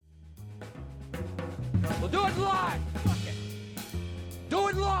We'll do it live. Fuck it. Do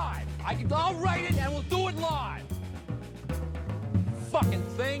it live. I'll write it and we'll do it live. Fucking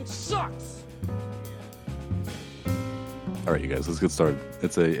thing sucks. All right, you guys, let's get started.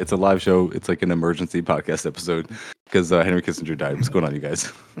 It's a live show. It's like an emergency podcast episode because Henry Kissinger died. What's going on, you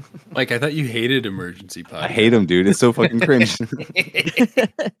guys? Like, I thought you hated emergency podcasts. I hate him, dude. It's so fucking cringe.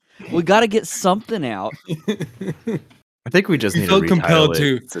 We got to get something out. I think we just need to felt retitle compelled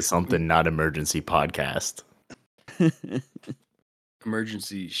it to something not emergency podcast.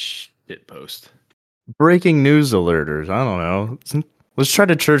 Emergency shit post. Breaking news alerters. I don't know. Let's try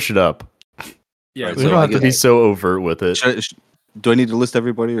to church it up. Yeah, Right, We so don't I have to guess- be so overt with it. Do I need to list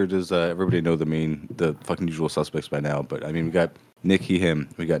everybody, or does everybody know the fucking usual suspects by now? But I mean, we got Nick, he, him.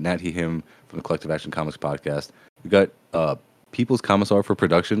 We got Nat, he, him from the Collective Action Comics podcast. We got People's Commissar for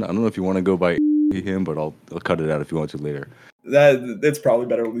production. I don't know if you want to go by he, him, but I'll cut it out if you want to later. That's probably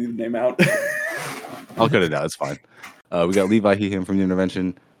better to leave the name out. I'll cut it out. It's fine. We got Levi, he, him from the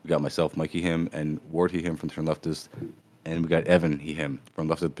Intervention. We got myself, Mikey, him, and Ward, he, him from Turn Leftist. And we got Evan, he, him from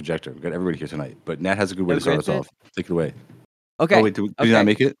Left of the Projector. We got everybody here tonight. But Nat has a good way to start us off. Take it away. Okay. Oh, wait, did he not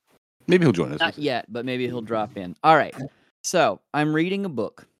make it? Maybe he'll join us. Not yet, but maybe he'll drop in. All right. So I'm reading a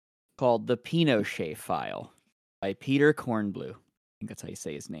book called The Pinochet File by Peter Kornblue. I think that's how you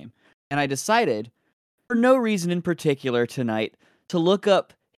say his name. And I decided, for no reason in particular tonight, to look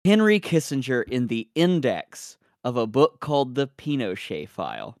up Henry Kissinger in the index of a book called The Pinochet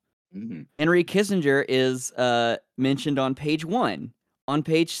File. Mhm. Henry Kissinger is mentioned on page 1, on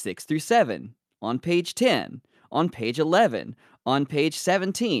page 6 through 7, on page 10, on page 11, on page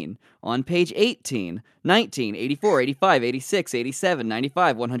 17, on page 18, 19, 84, 85, 86, 87,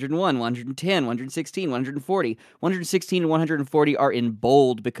 95, 101, 110, 116, 140. 116 and 140 are in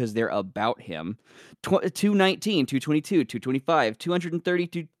bold because they're about him. 219, 222, 225, 230,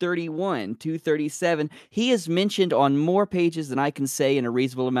 231, 237. He is mentioned on more pages than I can say in a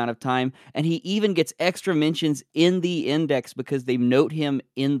reasonable amount of time, and he even gets extra mentions in the index because they note him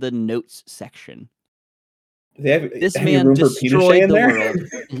in the notes section. This man destroyed the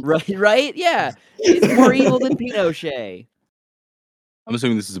world. Right? Yeah. He's more evil than Pinochet. I'm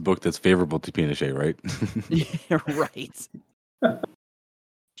assuming this is a book that's favorable to Pinochet, right? Yeah, right.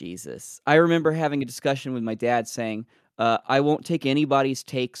 Jesus. I remember having a discussion with my dad saying, I won't take anybody's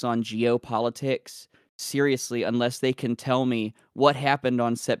takes on geopolitics seriously unless they can tell me what happened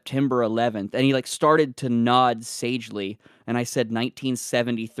on September 11th. And he started to nod sagely. And I said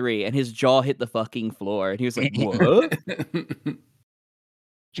 1973, and his jaw hit the fucking floor. And he was like, what? Did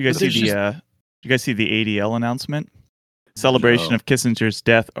you guys see the ADL announcement? Celebration of Kissinger's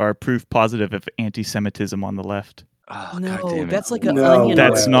death are proof positive of anti-Semitism on the left. Oh, No, God damn it. that's like an No onion.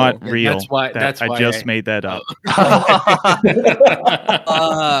 That's way. not real. That's I why just I- made that up. Fuck.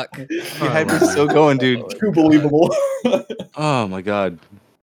 You had me still going, dude. Too believable. Oh my God.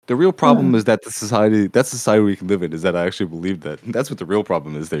 The real problem is that that's the society we can live in, is that I actually believe that. That's what the real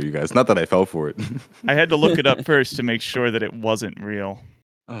problem is there, you guys. Not that I fell for it. I had to look it up first to make sure that it wasn't real.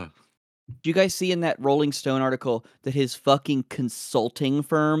 Oh, Did you guys see in that Rolling Stone article that his fucking consulting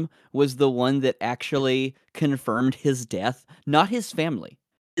firm was the one that actually confirmed his death? Not his family.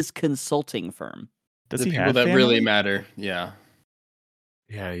 His consulting firm. Does The he people have that family? really matter. Yeah.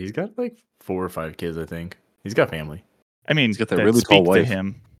 Yeah, he's got like 4 or 5 kids, I think. He's got family. I mean, He's got that that really tall speak to wife.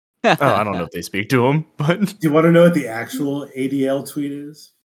 him. Oh, I don't know if they speak to him, but Do you want to know what the actual ADL tweet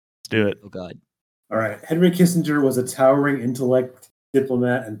is? Let's do it. Oh, God. All right. Henry Kissinger was a towering intellect,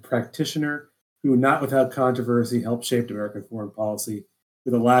 diplomat, and practitioner who, not without controversy, helped shape American foreign policy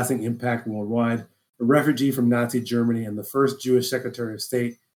with a lasting impact worldwide. A refugee from Nazi Germany and the first Jewish Secretary of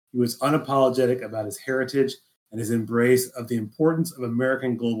State, he was unapologetic about his heritage and his embrace of the importance of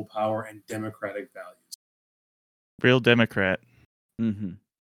American global power and democratic values. Real Democrat. Mm-hmm.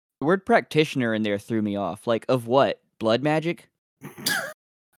 The word practitioner in there threw me off. Like, of what? Blood magic?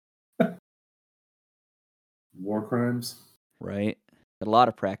 War crimes. Right. Got a lot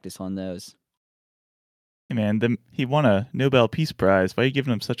of practice on those. Hey man, he won a Nobel Peace Prize. Why are you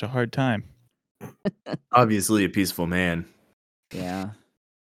giving him such a hard time? obviously a peaceful man. Yeah.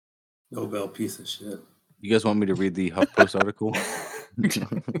 Nobel piece of shit. you guys want me to read the HuffPost article?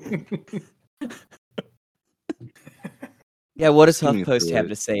 Yeah, what does Skimming HuffPost through have it.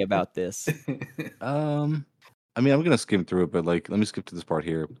 to say about this? I mean, I'm gonna skim through it, but let me skip to this part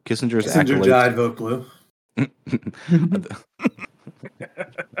here. Kissinger's Kissinger accolades. died, vote blue.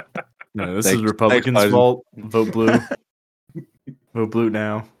 No, this Thanks- is Republicans' thanks, Biden. fault. Vote blue. Vote blue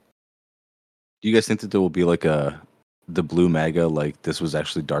now. Do you guys think that there will be like the blue MAGA, like this was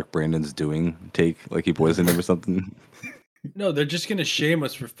actually Dark Brandon's doing take, like he poisoned him or something? No, they're just gonna shame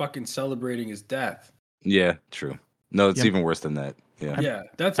us for fucking celebrating his death. Yeah, true. No, it's Yep. even worse than that. Yeah. Yeah,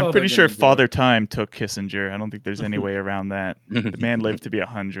 that's all. I'm pretty they're sure gonna do. Father Time took Kissinger. I don't think there's any way around that. The man lived to be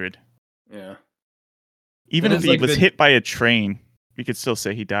 100. Yeah. Even That if is he like was the- hit by a train, we could still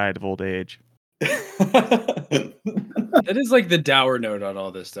say he died of old age. That is like the dour note on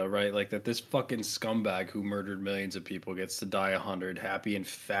all this, though, right? Like that this fucking scumbag who murdered millions of people gets to die 100, happy and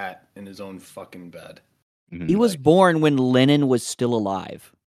fat in his own fucking bed. He was born when Lenin was still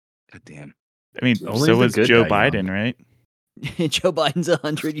alive. God damn. I mean, Only so the was good Joe die young. Biden, right? Joe Biden's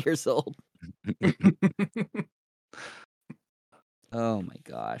 100 years old. Oh my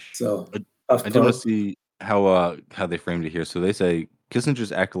gosh. So I do want to see how they framed it here. So they say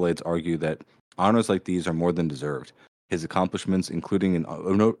Kissinger's accolades argue that honors like these are more than deserved. His accomplishments, including an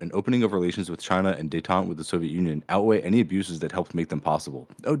opening of relations with China and détente with the Soviet Union, outweigh any abuses that helped make them possible.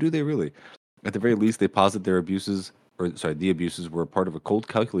 Oh, do they really? At the very least, they posit the abuses were part of a cold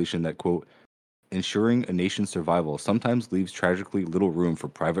calculation that, quote, ensuring a nation's survival sometimes leaves tragically little room for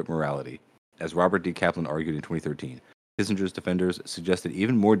private morality, as Robert D. Kaplan argued in 2013. Kissinger's defenders suggested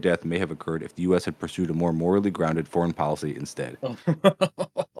even more death may have occurred if the U.S. had pursued a more morally grounded foreign policy instead. Oh,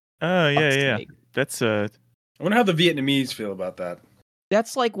 yeah. sake. That's I wonder how the Vietnamese feel about that.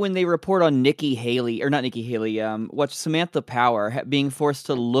 That's like when they report on Nikki Haley, or not Nikki Haley, what's Samantha Power being forced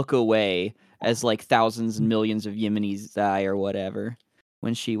to look away as like thousands and millions of Yemenis die or whatever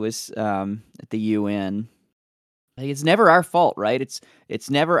when she was at the UN. Like, it's never our fault, right? It's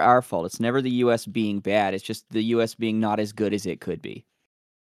never our fault. It's never the U.S. being bad. It's just the U.S. being not as good as it could be.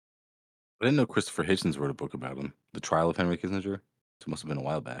 I didn't know Christopher Hitchens wrote a book about him, The Trial of Henry Kissinger. It must have been a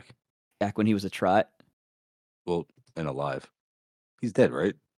while back. Back when he was a trot. Well, and alive. He's dead,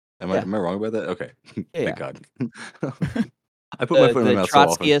 right? Am Yeah. I wrong about that? Okay. Yeah. Thank God. I put my foot in my The mouth so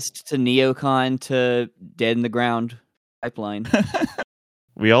often. Trotskyist to neocon to dead in the ground pipeline.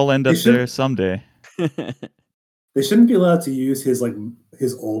 we all end They up should- there someday. They shouldn't be allowed to use his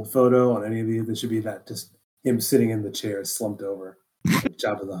old photo on any of these. There should be that just him sitting in the chair, slumped over, like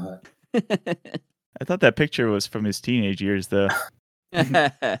Jabba the Hutt. I thought that picture was from his teenage years, though.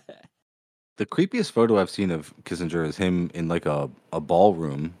 The creepiest photo I've seen of Kissinger is him in like a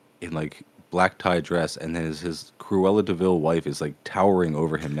ballroom in like black tie dress, and then his Cruella de Vil wife is like towering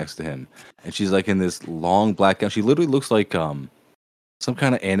over him next to him, and she's like in this long black gown. She literally looks like some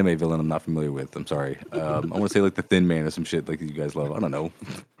kind of anime villain I'm not familiar with. I'm sorry. I want to say like the Thin Man or some shit like you guys love. I don't know.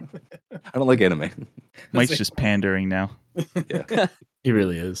 I don't like anime. Mike's just pandering now. Yeah. He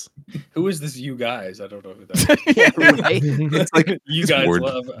really is. Who is this you guys? I don't know who that is. Yeah, right? It's like You it's guys Ward.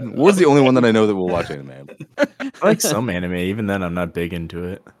 love. Ward's the only one that I know that will watch anime. I like some anime. Even then, I'm not big into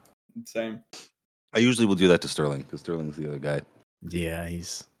it. Same. I usually will do that to Sterling because Sterling's the other guy. Yeah,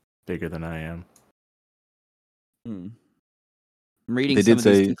 he's bigger than I am. I'm reading They some did of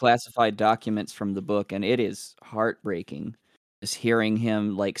these say- declassified documents from the book, and it is heartbreaking just hearing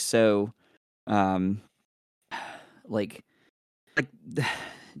him like so like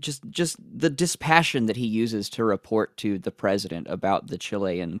just the dispassion that he uses to report to the president about the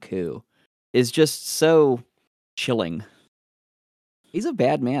Chilean coup is just so chilling. He's a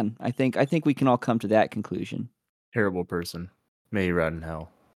bad man. I think we can all come to that conclusion. Terrible person. May he rot in hell.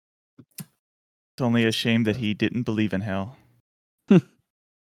 It's only a shame that he didn't believe in hell.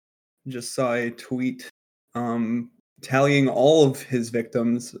 Just saw a tweet tallying all of his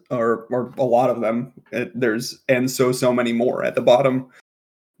victims, or a lot of them. There's so many more at the bottom,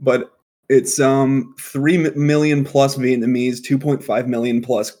 but it's 3 million plus Vietnamese, 2.5 million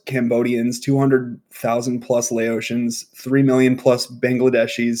plus Cambodians, 200,000 plus Laotians, 3 million plus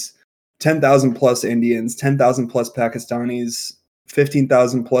Bangladeshis, 10,000 plus Indians, 10,000 plus Pakistanis,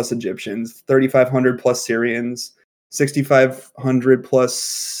 15,000 plus Egyptians, 3,500 plus Syrians, 6,500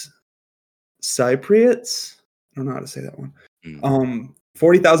 plus Cypriots. I don't know how to say that one.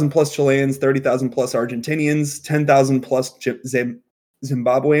 40,000 plus Chileans, 30,000 plus Argentinians, 10,000 plus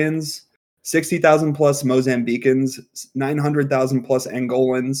Zimbabweans, 60,000 plus Mozambicans, 900,000 plus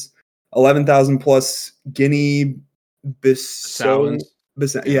Angolans, 11,000 plus Guinea-Bissau.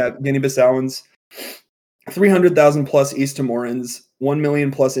 Guinea-Bissauans, 300,000 plus East Timorans, 1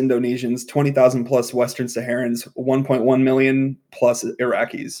 million plus Indonesians, 20,000 plus Western Saharans, 1.1 million plus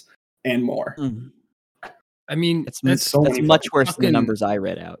Iraqis, and more. I mean, That's so many much worse than the fucking- numbers I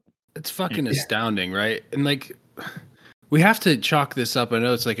read out. It's fucking astounding, right? And like, we have to chalk this up. I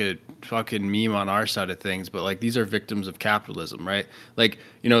know it's like a fucking meme on our side of things, but like, these are victims of capitalism, right? Like,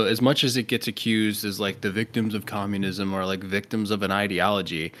 you know, as much as it gets accused as like the victims of communism or like victims of an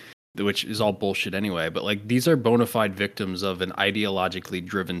ideology, which is all bullshit anyway, but like, these are bona fide victims of an ideologically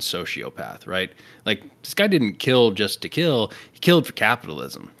driven sociopath, right? Like, this guy didn't kill just to kill. He killed for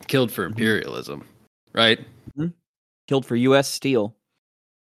capitalism, killed for imperialism. right? Killed for U.S. Steel.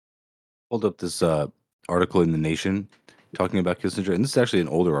 Pulled up this article in The Nation talking about Kissinger, and this is actually an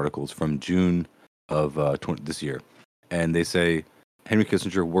older article. It's from June of this year, and they say Henry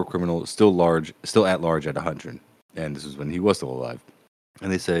Kissinger, war criminal, still at large at 100, and this is when he was still alive.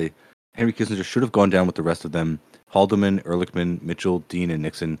 And they say Henry Kissinger should have gone down with the rest of them: Haldeman, Ehrlichman, Mitchell, Dean, and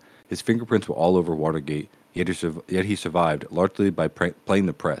Nixon. His fingerprints were all over Watergate, yet he survived largely by playing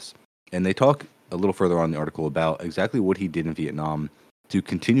the press. And they talk a little further on in the article about exactly what he did in Vietnam to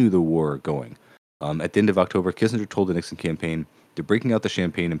continue the war going. At the end of October, Kissinger told the Nixon campaign, "They're breaking out the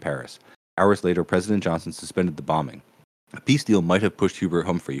champagne in Paris." Hours later, President Johnson suspended the bombing. A peace deal might have pushed Hubert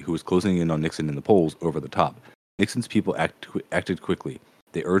Humphrey, who was closing in on Nixon in the polls, over the top. Nixon's people acted quickly.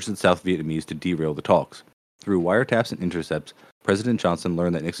 They urged the South Vietnamese to derail the talks. Through wiretaps and intercepts, President Johnson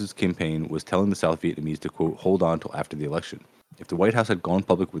learned that Nixon's campaign was telling the South Vietnamese to, quote, hold on till after the election. If the White House had gone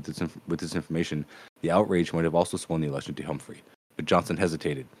public with this information, the outrage might have also swung the election to Humphrey. But Johnson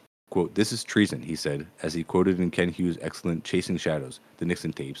hesitated. Quote, "This is treason," he said, as he quoted in Ken Hughes' excellent Chasing Shadows, the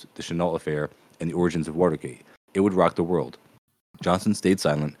Nixon tapes, the Chanel affair, and the origins of Watergate. It would rock the world. Johnson stayed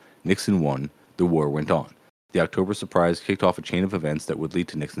silent. Nixon won. The war went on. The October surprise kicked off a chain of events that would lead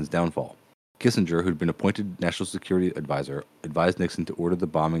to Nixon's downfall. Kissinger, who'd been appointed National Security Advisor, advised Nixon to order the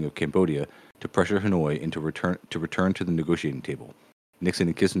bombing of Cambodia to pressure Hanoi into return to the negotiating table. Nixon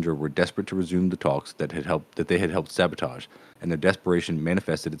and Kissinger were desperate to resume the talks that they had helped sabotage, and their desperation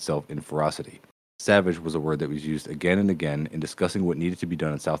manifested itself in ferocity. Savage was a word that was used again and again in discussing what needed to be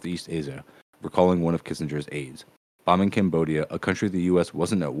done in Southeast Asia, recalling one of Kissinger's aides. Bombing Cambodia, a country the U.S.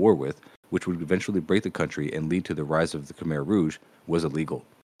 wasn't at war with, which would eventually break the country and lead to the rise of the Khmer Rouge, was illegal.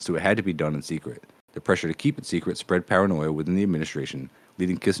 So it had to be done in secret. The pressure to keep it secret spread paranoia within the administration,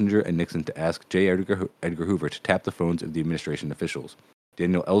 leading Kissinger and Nixon to ask J. Edgar Hoover to tap the phones of the administration officials.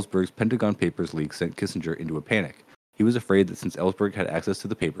 Daniel Ellsberg's Pentagon Papers leak sent Kissinger into a panic. He was afraid that since Ellsberg had access to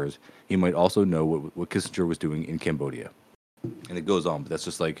the papers, he might also know what Kissinger was doing in Cambodia. And it goes on, but that's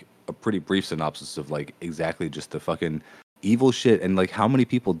just like a pretty brief synopsis of like exactly just the fucking evil shit and like how many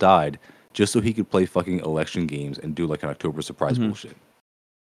people died just so he could play fucking election games and do like an October surprise bullshit.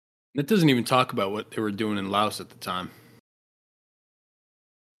 It doesn't even talk about what they were doing in Laos at the time.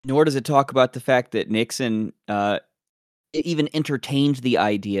 Nor does it talk about the fact that Nixon even entertained the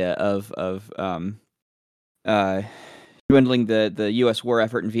idea of dwindling the U.S. war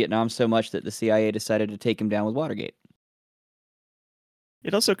effort in Vietnam so much that the CIA decided to take him down with Watergate.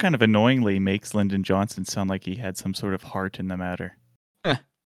 It also kind of annoyingly makes Lyndon Johnson sound like he had some sort of heart in the matter.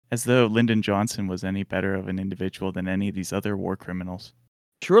 As though Lyndon Johnson was any better of an individual than any of these other war criminals.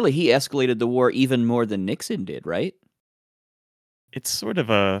 Surely he escalated the war even more than Nixon did, right? It's sort of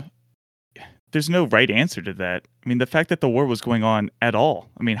there's no right answer to that. I mean, the fact that the war was going on at all.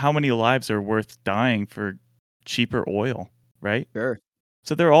 I mean, how many lives are worth dying for cheaper oil, right? Sure.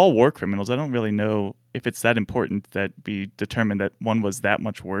 So they're all war criminals. I don't really know if it's that important that we determine that one was that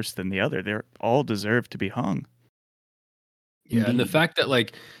much worse than the other. They all deserve to be hung. Yeah, Indeed. and the fact that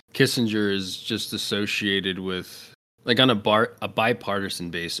like Kissinger is just associated with like on a bipartisan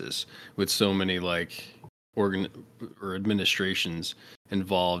basis with so many like or administrations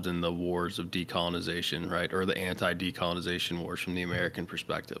involved in the wars of decolonization, right? Or the anti-decolonization wars from the American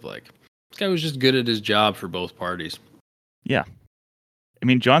perspective. Like this guy was just good at his job for both parties. Yeah. I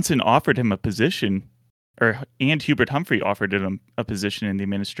mean, Johnson offered him a position, and Hubert Humphrey offered him a position in the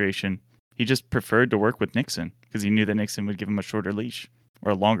administration. He just preferred to work with Nixon because he knew that Nixon would give him a shorter leash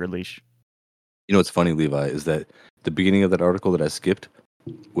or a longer leash. You know what's funny, Levi, is that the beginning of that article that I skipped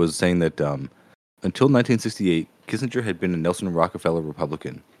was saying that until 1968, Kissinger had been a Nelson Rockefeller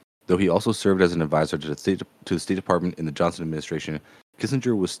Republican. Though he also served as an advisor to the State Department in the Johnson administration,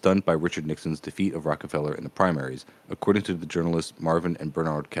 Kissinger was stunned by Richard Nixon's defeat of Rockefeller in the primaries, according to the journalists Marvin and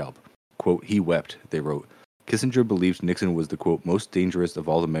Bernard Kalb. Quote, "He wept," they wrote. Kissinger believed Nixon was the, quote, "most dangerous of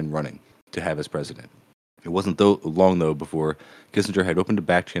all the men running to have as president." It wasn't long, though, before Kissinger had opened a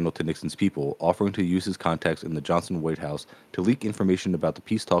back channel to Nixon's people, offering to use his contacts in the Johnson White House to leak information about the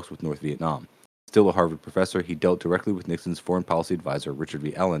peace talks with North Vietnam. Still a Harvard professor, he dealt directly with Nixon's foreign policy advisor, Richard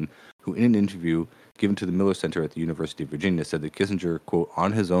V. Allen, who in an interview given to the Miller Center at the University of Virginia said that Kissinger, quote,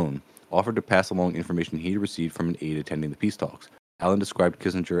 "on his own, offered to pass along information he had received from an aide attending the peace talks." Allen described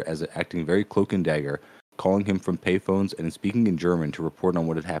Kissinger as acting very cloak and dagger, calling him from payphones and speaking in German to report on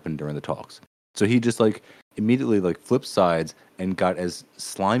what had happened during the talks. So he just like immediately like flipped sides and got as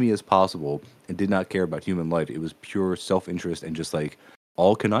slimy as possible and did not care about human life. It was pure self-interest and just like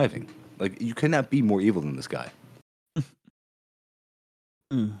all conniving. Like you cannot be more evil than this guy.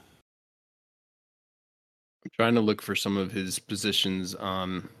 I'm trying to look for some of his positions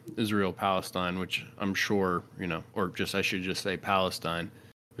on Israel Palestine, which I'm sure, or just I should just say Palestine,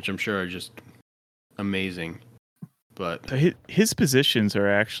 which I'm sure are just amazing. But So his positions are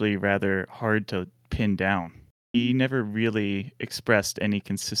actually rather hard to pin down. He never really expressed any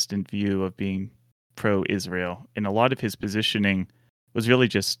consistent view of being pro-Israel, and a lot of his positioning was really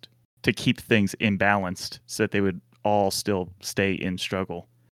just to keep things imbalanced so that they would all still stay in struggle.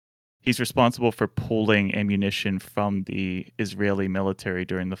 He's responsible for pulling ammunition from the Israeli military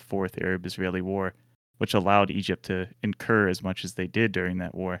during the Fourth Arab-Israeli War, which allowed Egypt to incur as much as they did during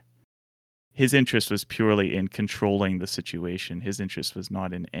that war. His interest was purely in controlling the situation. His interest was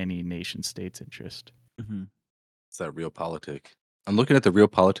not in any nation state's interest. Mm-hmm. It's that realpolitik. I'm looking at the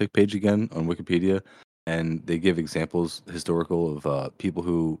realpolitik page again on Wikipedia, and they give examples historical of people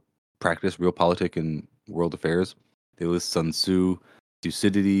who practice realpolitik in world affairs. They list Sun Tzu,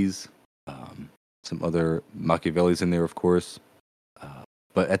 Thucydides, some other Machiavellis in there, of course.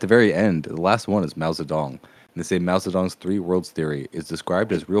 But at the very end, the last one is Mao Zedong. And they say Mao Zedong's three worlds theory is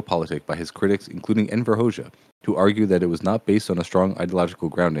described as realpolitik by his critics, including Enver Hoxha, who argue that it was not based on a strong ideological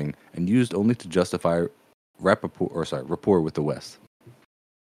grounding and used only to justify rapport with the West. I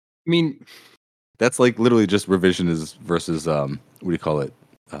mean, that's like literally just revisionist versus what do you call it?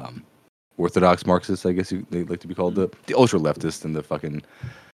 Orthodox Marxists, I guess they like to be called, the ultra leftist and the fucking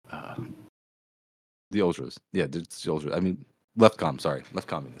the ultras. Yeah, it's the ultras. I mean, left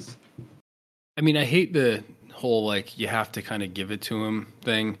communists. I mean, I hate the whole like you have to kind of give it to him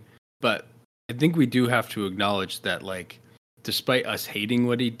thing, but I think we do have to acknowledge that like despite us hating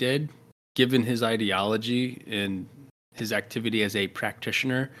what he did, given his ideology and his activity as a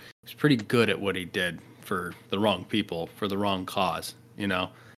practitioner, he's pretty good at what he did for the wrong people, for the wrong cause, you know?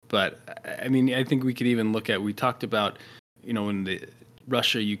 But I mean, I think we could even look at, we talked about, you know, when the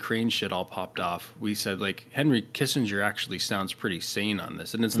Russia-Ukraine shit all popped off, we said like Henry Kissinger actually sounds pretty sane on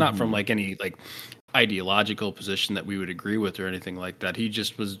this. And it's not from like any like ideological position that we would agree with or anything like that. He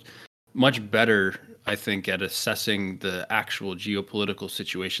just was much better, I think, at assessing the actual geopolitical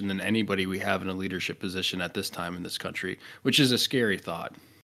situation than anybody we have in a leadership position at this time in this country, which is a scary thought.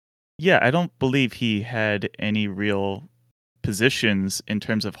 Yeah, I don't believe he had any real positions in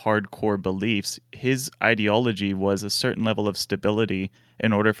terms of hardcore beliefs. His ideology was a certain level of stability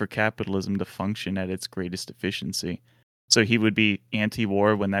in order for capitalism to function at its greatest efficiency. So he would be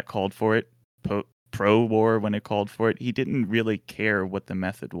anti-war when that called for it, pro-war when it called for it. He didn't really care what the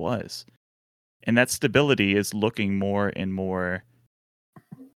method was. And that stability is looking more and more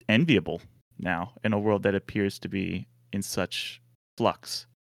enviable now in a world that appears to be in such flux,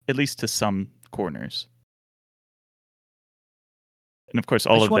 at least to some corners. And of course, I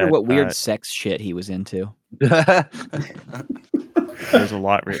all just of wonder that. what weird sex shit he was into. There's a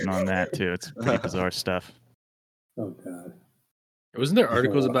lot written on that too. It's pretty bizarre stuff. Oh god. Wasn't there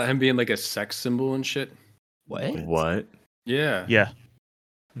articles about him being like a sex symbol and shit? What? Yeah. Yeah.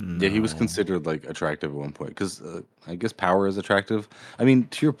 Yeah, he was considered like attractive at one point because I guess power is attractive. I mean,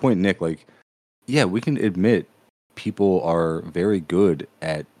 to your point, Nick, like, yeah, we can admit people are very good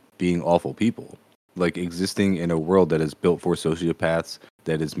at being awful people, like existing in a world that is built for sociopaths,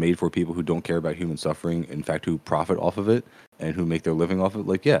 that is made for people who don't care about human suffering, in fact, who profit off of it and who make their living off of it.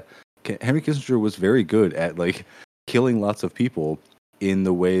 Like, yeah, Henry Kissinger was very good at like killing lots of people in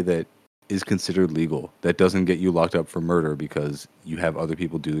the way that is considered legal, that doesn't get you locked up for murder because you have other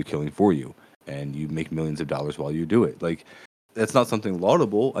people do the killing for you and you make millions of dollars while you do it. Like, that's not something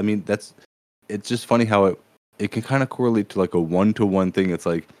laudable. I mean, it's just funny how it can kind of correlate to like a one-to-one thing. It's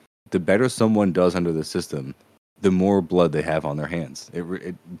like the better someone does under the system, the more blood they have on their hands.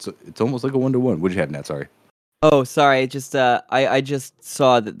 It's almost like a one-to-one. What'd you have, Nat? Sorry. Oh, sorry. I just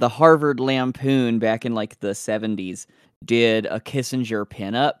saw that the Harvard Lampoon back in like the 70s did a Kissinger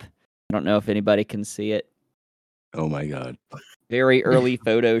pinup. I don't know if anybody can see it. Oh my God. Very early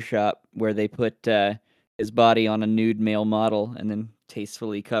Photoshop where they put his body on a nude male model and then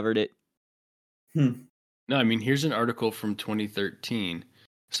tastefully covered it. No, I mean, here's an article from 2013.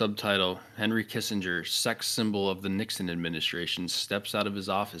 Subtitle: Henry Kissinger, sex symbol of the Nixon administration, steps out of his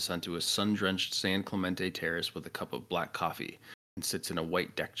office onto a sun-drenched San Clemente terrace with a cup of black coffee and sits in a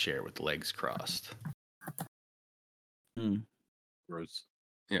white deck chair with legs crossed. Gross.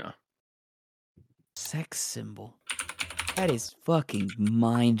 Yeah. Sex symbol. That is fucking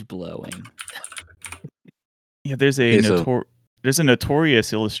mind-blowing. Yeah, there's Okay, there's a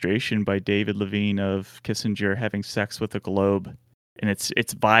notorious illustration by David Levine of Kissinger having sex with a globe, and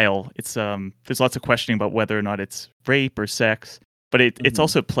it's vile. It's there's lots of questioning about whether or not it's rape or sex, but it's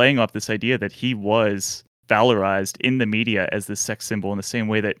also playing off this idea that he was valorized in the media as this sex symbol in the same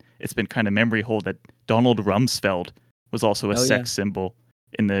way that it's been kind of memory hold that Donald Rumsfeld was also a Oh, yeah. sex symbol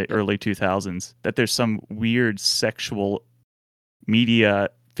in the early 2000s. That there's some weird sexual media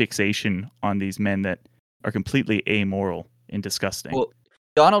fixation on these men that are completely amoral and disgusting. Well,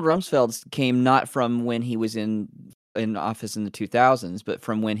 Donald Rumsfeld came not from when he was in office in the 2000s, but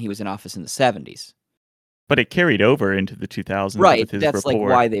from when he was in office in the 70s. But it carried over into the 2000s Right. with his That's report. like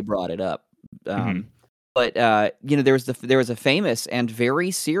why they brought it up. Mhm. But there was a famous and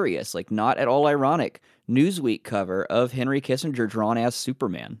very serious, like not at all ironic, Newsweek cover of Henry Kissinger drawn as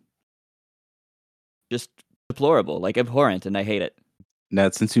Superman. Just deplorable, like abhorrent, and I hate it.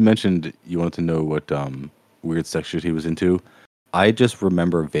 Nat, since you mentioned you wanted to know what weird sex shit he was into, I just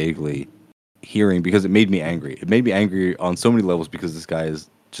remember vaguely hearing, because it made me angry. It made me angry on so many levels because this guy is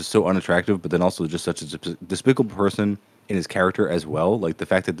just so unattractive, but then also just such a despicable person in his character as well. Like the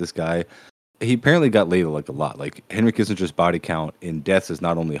fact that this guy, he apparently got laid like a lot. Like Henry Kissinger's body count in deaths is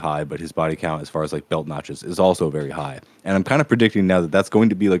not only high, but his body count as far as like belt notches is also very high. And I'm kind of predicting now that that's going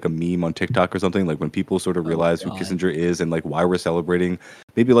to be like a meme on TikTok or something. Like when people sort of realize who God. Kissinger is and like why we're celebrating,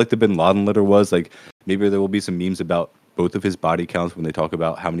 maybe like the Bin Laden letter was, like maybe there will be some memes about both of his body counts when they talk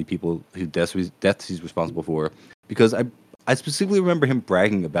about how many people whose deaths he's responsible for. Because I specifically remember him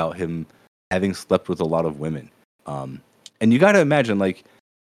bragging about him having slept with a lot of women. And you got to imagine, like,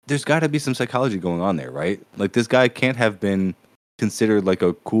 there's got to be some psychology going on there, right? Like, this guy can't have been considered like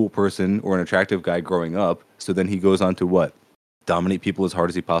a cool person or an attractive guy growing up. So then he goes on to what? Dominate people as hard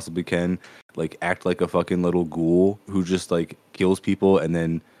as he possibly can, like act like a fucking little ghoul who just like kills people and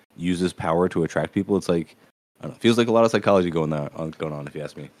then uses power to attract people. It's like, I don't know, feels like a lot of psychology going on, if you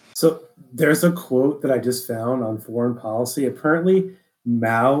ask me. So there's a quote that I just found on foreign policy. Apparently,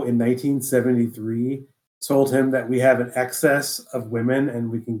 Mao in 1973 told him that we have an excess of women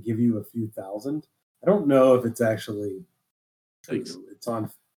and we can give you a few thousand. I don't know if it's actually true. It's on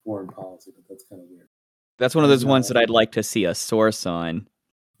foreign policy, but that's kind of weird. That's one of those ones that I'd like to see a source on.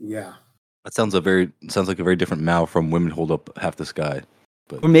 Yeah. That sounds like a very different Mao from Women Hold Up Half the Sky.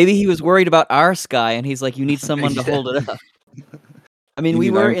 But Or maybe he was worried about our sky, and he's like, "You need someone to hold it up." I mean, You we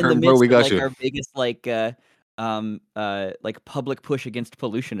mean were Iron in the Curtain, bro? midst We of got like you. our biggest like public push against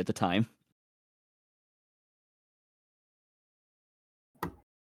pollution at the time.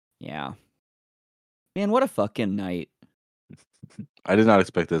 Yeah, man, what a fucking night, I did not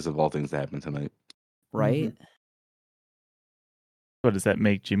expect this of all things to happen tonight. right? So does that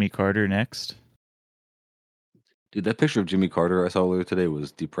make Jimmy Carter next? Dude, that picture of Jimmy Carter I saw earlier today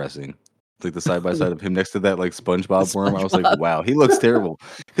was depressing. Like the side by side of him next to that like SpongeBob worm. I was like, SpongeBob. wow, he looks terrible.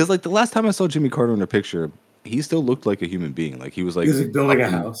 Because like the last time I saw Jimmy Carter in a picture, he still looked like a human being. Like he was like He was building a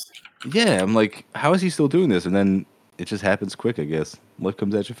fucking- house. Yeah, I'm like, how is he still doing this? And then it just happens quick, I guess. Life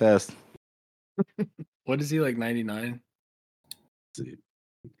comes at you fast. What is he, like 99?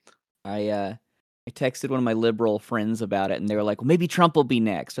 I texted one of my liberal friends about it, and they were like, "Well, maybe Trump will be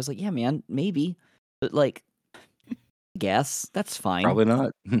next." I was like, "Yeah, man, maybe, but like, I guess that's fine. Probably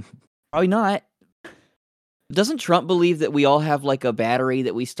not. Probably not." Doesn't Trump believe that we all have like a battery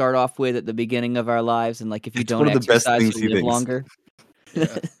that we start off with at the beginning of our lives, and like if you It's don't one of the best exercise, things you he live thinks. longer?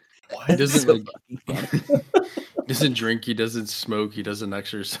 He doesn't So like fucking funny. doesn't drink, he doesn't smoke, he doesn't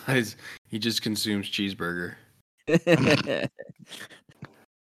exercise. He just consumes cheeseburger.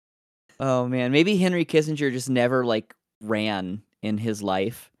 Oh man, maybe Henry Kissinger just never like ran in his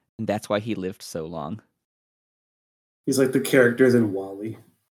life, and that's why he lived so long. He's like the characters in Wall-E.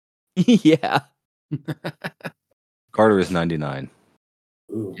 Yeah. Carter is 99.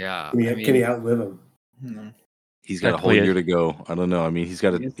 Ooh. Yeah. Can he outlive him? No. He's got a whole Exactly. year to go. I don't know. I mean, he's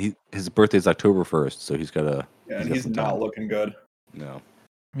got his birthday's October 1st, so he's got a. Yeah, and got he's some not time. looking good. No.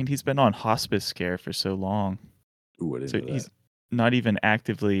 I mean, he's been on hospice care for so long. Ooh, I didn't So know he's not even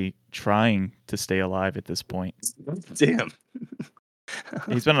actively trying to stay alive at this point. that. Damn.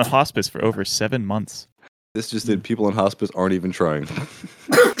 He's been on hospice for over 7 months. This just did. People in hospice aren't even trying.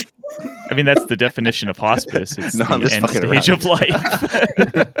 I mean, that's the definition of hospice. It's No, I'm the just end fucking stage around. of life.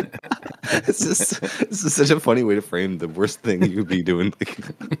 This is such a funny way to frame the worst thing you could be doing.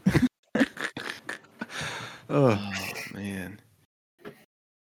 Oh. Oh man.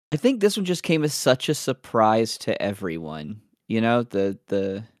 I think this one just came as such a surprise to everyone. You know,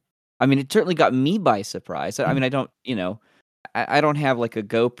 I mean, it certainly got me by surprise. I mean, I don't, I don't have like a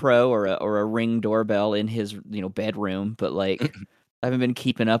GoPro or a Ring doorbell in his, bedroom, but like I haven't been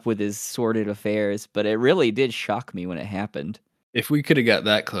keeping up with his sordid affairs, but it really did shock me when it happened. If we could have got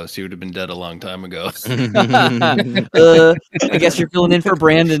that close, he would have been dead a long time ago. I guess you're filling in for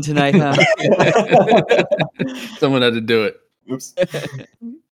Brandon tonight, huh? Someone had to do it. Oops.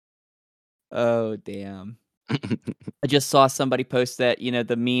 Oh, damn. I just saw somebody post that,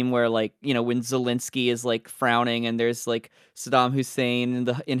 the meme where like, when Zelensky is like frowning and there's like Saddam Hussein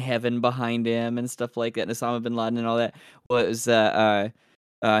in heaven behind him and stuff like that, and Osama bin Laden and all that was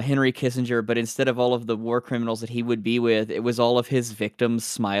Henry Kissinger, but instead of all of the war criminals that he would be with, it was all of his victims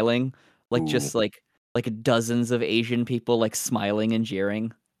smiling, like just Ooh. like dozens of Asian people like smiling and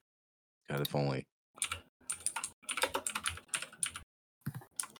jeering. God, if only.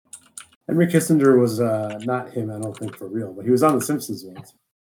 Henry Kissinger was not him, I don't think, for real, but he was on The Simpsons once.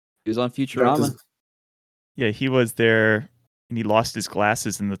 He was on In fact, Futurama. Yeah, he was there, and he lost his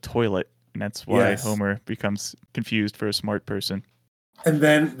glasses in the toilet, and that's why Yes. Homer becomes confused for a smart person. And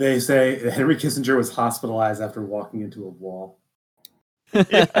then they say that Henry Kissinger was hospitalized after walking into a wall.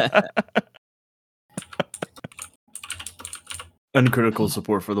 Uncritical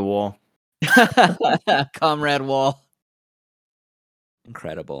support for the wall. Comrade Wall.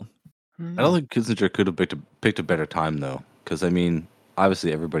 Incredible. I don't think Kissinger could have picked a better time though, because I mean,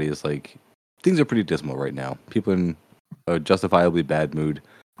 obviously everybody is like, things are pretty dismal right now. People in a justifiably bad mood.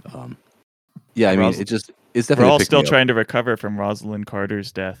 Yeah, I mean, it's definitely. We're all pick still me up. trying to recover from Rosalind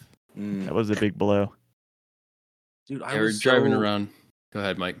Carter's death. That was a big blow. Dude, They were driving around. Go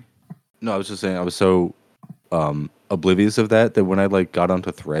ahead, Mike. No, I was just saying I was so oblivious of that when I like got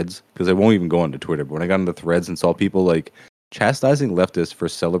onto Threads, because I won't even go onto Twitter, but when I got onto Threads and saw people like chastising leftists for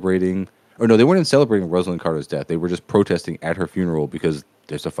celebrating, or no, they weren't even celebrating Rosalind Carter's death. They were just protesting at her funeral because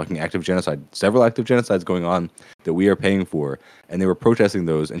there's a fucking active genocide, several active genocides going on that we are paying for, and they were protesting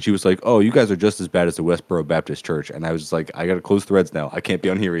those. And she was like, "Oh, you guys are just as bad as the Westboro Baptist Church." And I was just like, "I gotta close Threads now. I can't be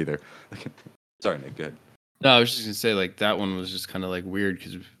on here either." Sorry, Nick. Go ahead. No, I was just gonna say like that one was just kind of like weird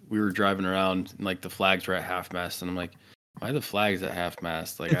because we were driving around and like the flags were at half mast, and I'm like, why are the flags at half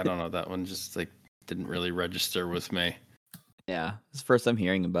mast? Like I don't know, that one just like didn't really register with me. Yeah, it's the first I'm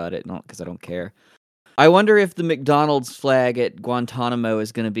hearing about it, not because I don't care. I wonder if the McDonald's flag at Guantanamo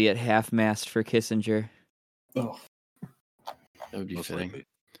is going to be at half-mast for Kissinger. Oh, That would be Most fitting. likely.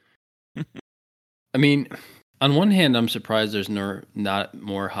 I mean, on one hand, I'm surprised there's not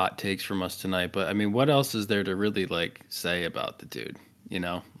more hot takes from us tonight. But I mean, what else is there to really like say about the dude? You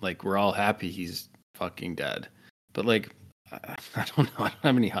know, like we're all happy he's fucking dead, but like I don't know. I don't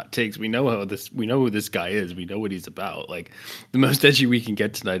have any hot takes. We know who this guy is. We know what he's about. Like the most edgy we can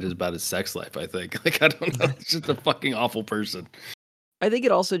get tonight is about his sex life. I think. Like I don't know. He's just a fucking awful person. I think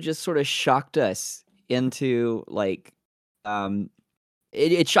it also just sort of shocked us into like,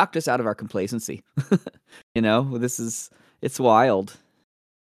 it shocked us out of our complacency. It's wild.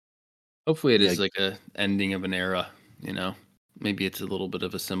 Hopefully, it Yeah. is like a ending of an era. You know, maybe it's a little bit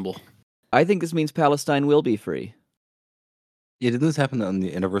of a symbol. I think this means Palestine will be free. Yeah, did this happen on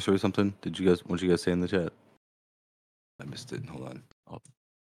the anniversary or something? What did you guys say in the chat? I missed it. Hold on.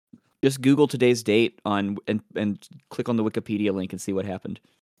 Just Google today's date and click on the Wikipedia link and see what happened.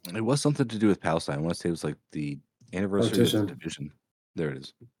 It was something to do with Palestine. I want to say it was like the anniversary of Partition. the division. There it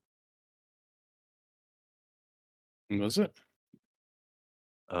is. Was it?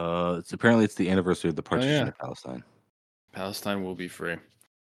 It's apparently it's the anniversary of the partition yeah. of Palestine. Palestine will be free.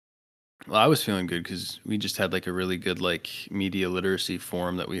 Well, I was feeling good because we just had like a really good like media literacy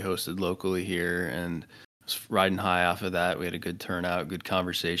forum that we hosted locally here, and was riding high off of that. We had a good turnout, good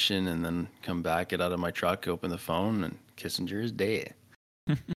conversation, and then come back, get out of my truck, open the phone, and Kissinger is dead.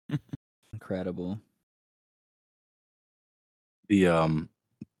 Incredible. The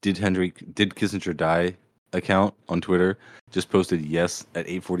did Kissinger die account on Twitter just posted yes at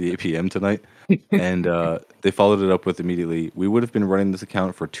 8:48 p.m. tonight, and they followed it up with immediately, "We would have been running this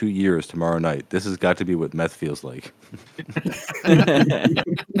account for 2 years tomorrow night. This has got to be what meth feels like."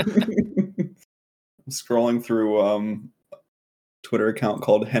 Scrolling through Twitter account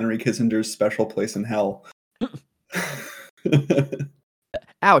called Henry Kissinger's Special Place in Hell.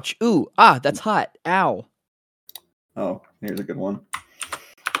 Ouch. Ooh. Ah, that's hot. Ow. Oh, here's a good one.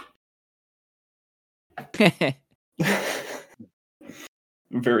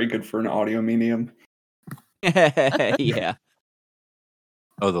 Very good for an audio medium. Yeah.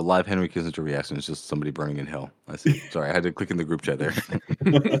 Oh, the live Henry Kissinger reaction is just somebody burning in hell. I see. Sorry, I had to click in the group chat there.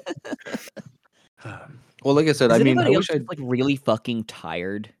 Well, like I said, Is I mean, I anybody wish else I'd. just, like really fucking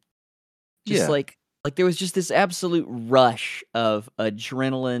tired? Just Yeah. like there was just this absolute rush of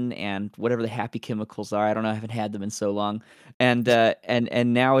adrenaline and whatever the happy chemicals are. I don't know. I haven't had them in so long. And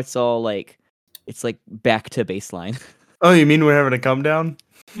now it's all like, it's like back to baseline. Oh, you mean we're having a come down?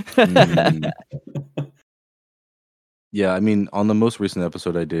 Mm. Yeah, I mean, on the most recent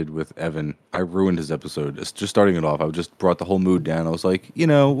episode I did with Evan, I ruined his episode. It's just starting it off, I just brought the whole mood down. I was like, we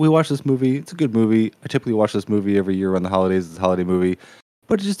watched this movie. It's a good movie. I typically watch this movie every year around the holidays. It's a holiday movie.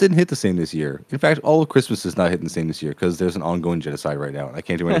 but it just didn't hit the same this year. In fact, all of Christmas is not hitting the same this year because there's an ongoing genocide right now, and I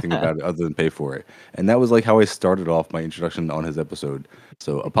can't do anything about it other than pay for it. And that was like how I started off my introduction on his episode.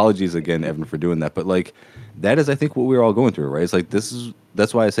 So apologies again, Evan, for doing that. But like, that is, I think, what we're all going through, right? It's like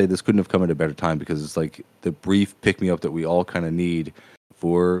that's why I say this couldn't have come at a better time, because it's like the brief pick me up that we all kind of need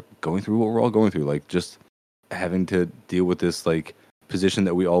for going through what we're all going through, like just having to deal with this like position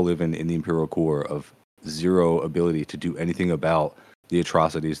that we all live in the Imperial Core of zero ability to do anything about the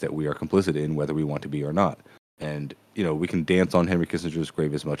atrocities that we are complicit in, whether we want to be or not. And, you know, we can dance on Henry Kissinger's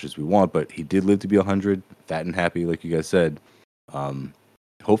grave as much as we want, but he did live to be 100, fat and happy, like you guys said.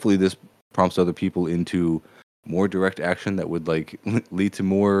 Hopefully this prompts other people into more direct action that would like lead to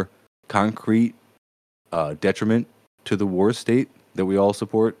more concrete detriment to the war state that we all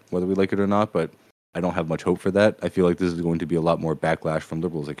support, whether we like it or not. But I don't have much hope for that. I feel like this is going to be a lot more backlash from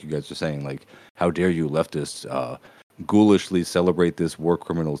liberals, like you guys are saying. Like, how dare you leftists ghoulishly celebrate this war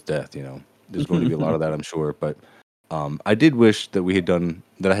criminal's death? You know, there's going to be a lot of that, I'm sure. But I did wish that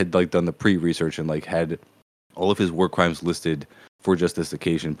I had like done the pre-research and like had all of his war crimes listed for just this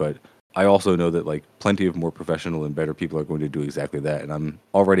occasion. But I also know that like plenty of more professional and better people are going to do exactly that. And I'm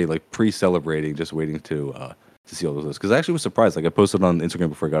already like pre-celebrating, just waiting to see all those lists. Because I actually was surprised. Like I posted on Instagram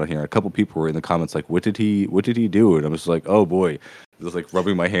before I got in here. A couple people were in the comments like, "What did he do?" And I'm just like, "Oh boy," just like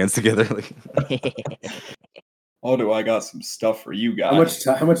rubbing my hands together. Like, Oh, do I got some stuff for you guys?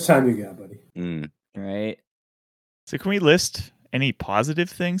 How much time you got, buddy? Right. So can we list any positive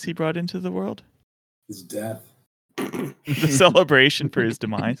things he brought into the world? His death. The celebration for his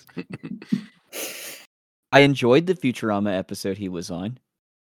demise. I enjoyed the Futurama episode he was on.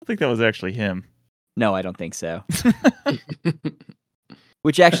 I think that was actually him. No, I don't think so.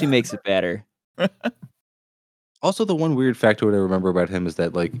 Which actually makes it better. also, the one weird factoid I remember about him is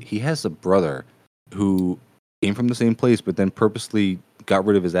that like he has a brother who came from the same place, but then purposely got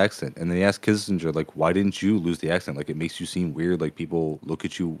rid of his accent. And then he asked Kissinger, like, "Why didn't you lose the accent? Like, it makes you seem weird. Like, people look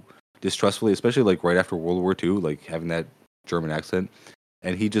at you distrustfully, especially like right after World War II, like having that German accent."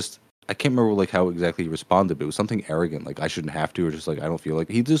 And he just, I can't remember like how exactly he responded, but it was something arrogant, like I shouldn't have to, or just like I don't feel like.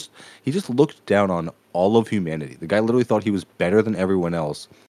 He just looked down on all of humanity. The guy literally thought he was better than everyone else,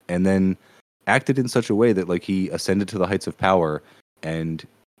 and then acted in such a way that like he ascended to the heights of power and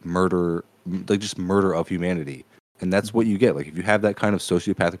murder of humanity. And that's what you get. Like if you have that kind of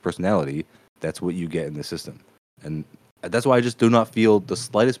sociopathic personality, that's what you get in the system. And that's why I just do not feel the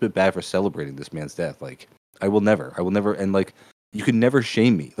slightest bit bad for celebrating this man's death. Like I will never, and like you can never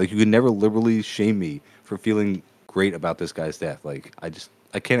shame me. Like you can never liberally shame me for feeling great about this guy's death. Like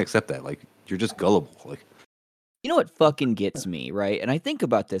I can't accept that. Like you're just gullible. Like, you know what fucking gets me, right? And I think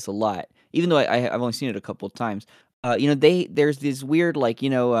about this a lot, even though I've only seen it a couple of times. There's this weird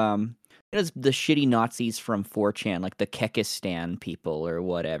the shitty Nazis from 4chan, like the Kekistan people or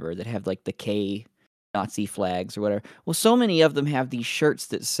whatever, that have like the K Nazi flags or whatever. Well, so many of them have these shirts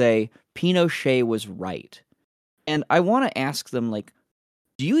that say Pinochet was right. And I want to ask them, like,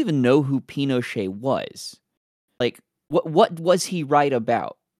 do you even know who Pinochet was? Like, what was he right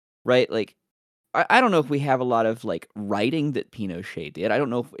about? Right? Like, I don't know if we have a lot of, like, writing that Pinochet did. I don't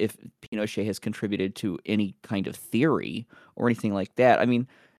know if Pinochet has contributed to any kind of theory or anything like that. I mean,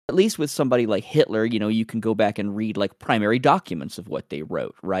 at least with somebody like Hitler, you know, you can go back and read, like, primary documents of what they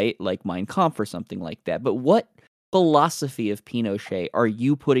wrote, right? Like Mein Kampf or something like that. But what philosophy of Pinochet are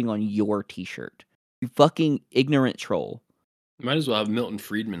you putting on your t-shirt? You fucking ignorant troll. You might as well have Milton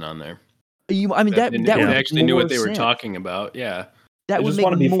Friedman on there. That would They make actually knew more what they were sense. talking about. Yeah. That I would just make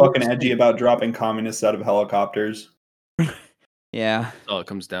want to be more fucking edgy sense. about dropping communists out of helicopters. Yeah. That's all it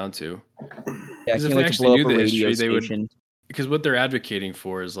comes down to. Yeah, I Because if can't they wait to actually blow knew up a the radio history, they would. station. Because what they're advocating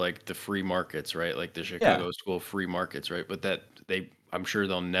for is like the free markets, right? Like the Chicago School of Free Markets, right? But that I'm sure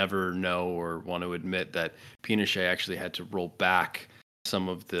they'll never know or want to admit that Pinochet actually had to roll back some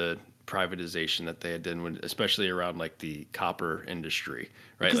of the privatization that they had done, especially around like the copper industry,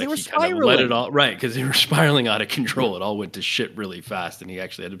 right? Because like they were he kind of let it spiraling. all, right? Because they were spiraling out of control. It all went to shit really fast, and he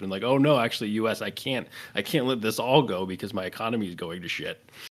actually had to been like, "Oh no, actually, U.S., I can't let this all go because my economy is going to shit."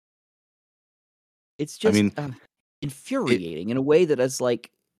 It's just I mean, infuriating in a way that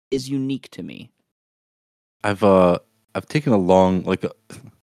is unique to me. I've taken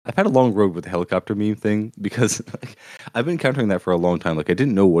I've had a long road with the helicopter meme thing because like, I've been encountering that for a long time. Like I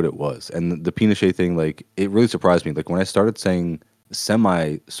didn't know what it was, and the Pinochet thing, like it really surprised me. Like when I started saying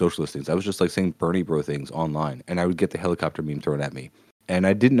semi-socialist things, I was just like saying Bernie bro things online, and I would get the helicopter meme thrown at me, and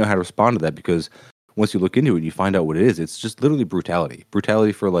I didn't know how to respond to that because once you look into it and you find out what it is, it's just literally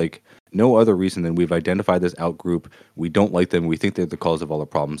brutality for like no other reason than we've identified this out group. We don't like them. We think they're the cause of all the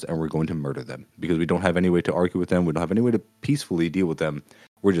problems, and we're going to murder them because we don't have any way to argue with them. We don't have any way to peacefully deal with them.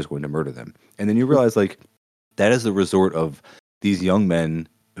 we're just going to murder them. And then you realize like that is the resort of these young men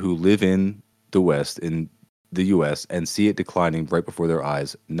who live in the West, in the US, and see it declining right before their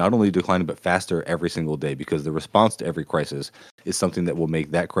eyes, not only declining but faster every single day, because the response to every crisis is something that will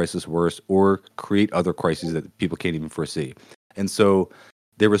make that crisis worse or create other crises that people can't even foresee. And so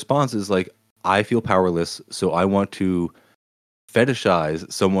their response is like, I feel powerless, so I want to fetishize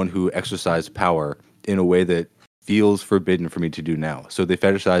someone who exercised power in a way that feels forbidden for me to do now. So they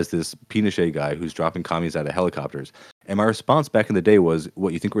fetishize this Pinochet guy who's dropping commies out of helicopters. And my response back in the day was,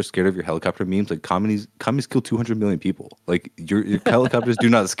 what, you think we're scared of your helicopter memes? Like, commies kill 200 million people. Like, your helicopters do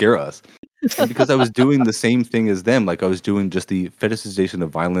not scare us. And because I was doing the same thing as them, like I was doing just the fetishization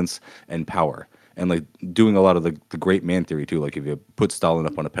of violence and power, and like doing a lot of the great man theory too. Like if you put Stalin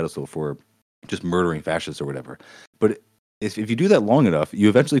up on a pedestal for just murdering fascists or whatever. But if you do that long enough, you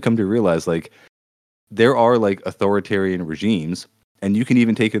eventually come to realize like there are like authoritarian regimes, and you can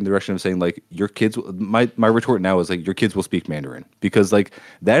even take it in the direction of saying like your kids. My retort now is like your kids will speak Mandarin, because like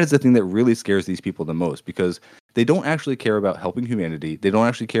that is the thing that really scares these people the most, because they don't actually care about helping humanity. They don't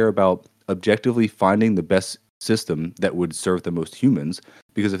actually care about objectively finding the best system that would serve the most humans,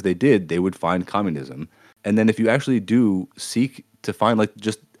 because if they did, they would find communism. And then if you actually do seek to find like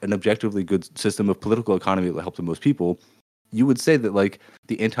just an objectively good system of political economy that will help the most people, you would say that like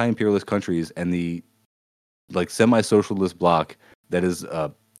the anti-imperialist countries and the like semi-socialist bloc that is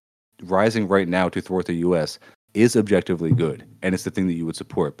rising right now to thwart the US is objectively good, and it's the thing that you would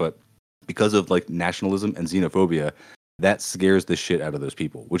support. But because of like nationalism and xenophobia, that scares the shit out of those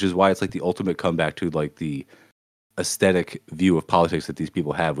people, which is why it's like the ultimate comeback to like the aesthetic view of politics that these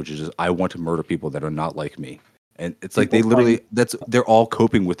people have, which is just, I want to murder people that are not like me. And it's like they literally they're all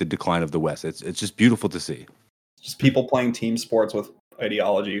coping with the decline of the West. It's just beautiful to see. Just people playing team sports with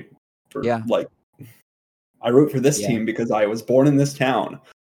ideology for Yeah. like, I root for this Yeah. team because I was born in this town.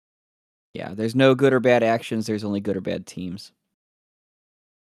 Yeah, there's no good or bad actions. There's only good or bad teams.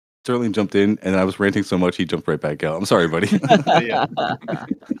 Sterling jumped in, and I was ranting so much he jumped right back out. I'm sorry, buddy. Yeah.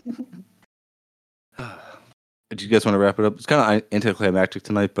 Do you guys want to wrap it up? It's kind of anticlimactic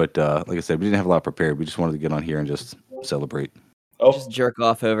tonight, but like I said, we didn't have a lot prepared. We just wanted to get on here and just celebrate. Oh, Just jerk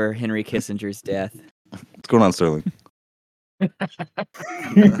off over Henry Kissinger's death. What's going on, Sterling? He's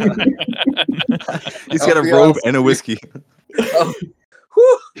got a robe and a whiskey. this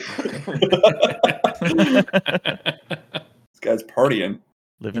guy's partying.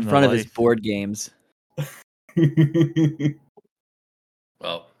 Living In the front of his life. board games.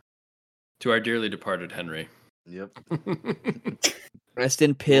 Well, to our dearly departed Henry. Yep. Rest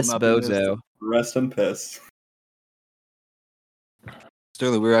in piss, not be missed. bozo. Rest in piss.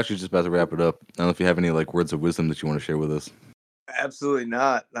 Sterling, we're actually just about to wrap it up. I don't know if you have any like words of wisdom that you want to share with us. Absolutely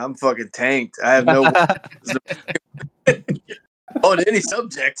not. I'm fucking tanked. I have no on any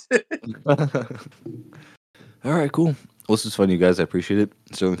subject. All right, cool. Well, this is fun, you guys. I appreciate it.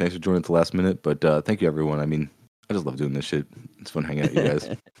 Sterling, thanks for joining at the last minute. But thank you, everyone. I mean, I just love doing this shit. It's fun hanging out with you guys.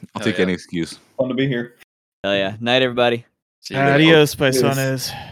 I'll take any excuse. Fun to be here. Hell yeah. Night, everybody. See you later. Adios, paisanes.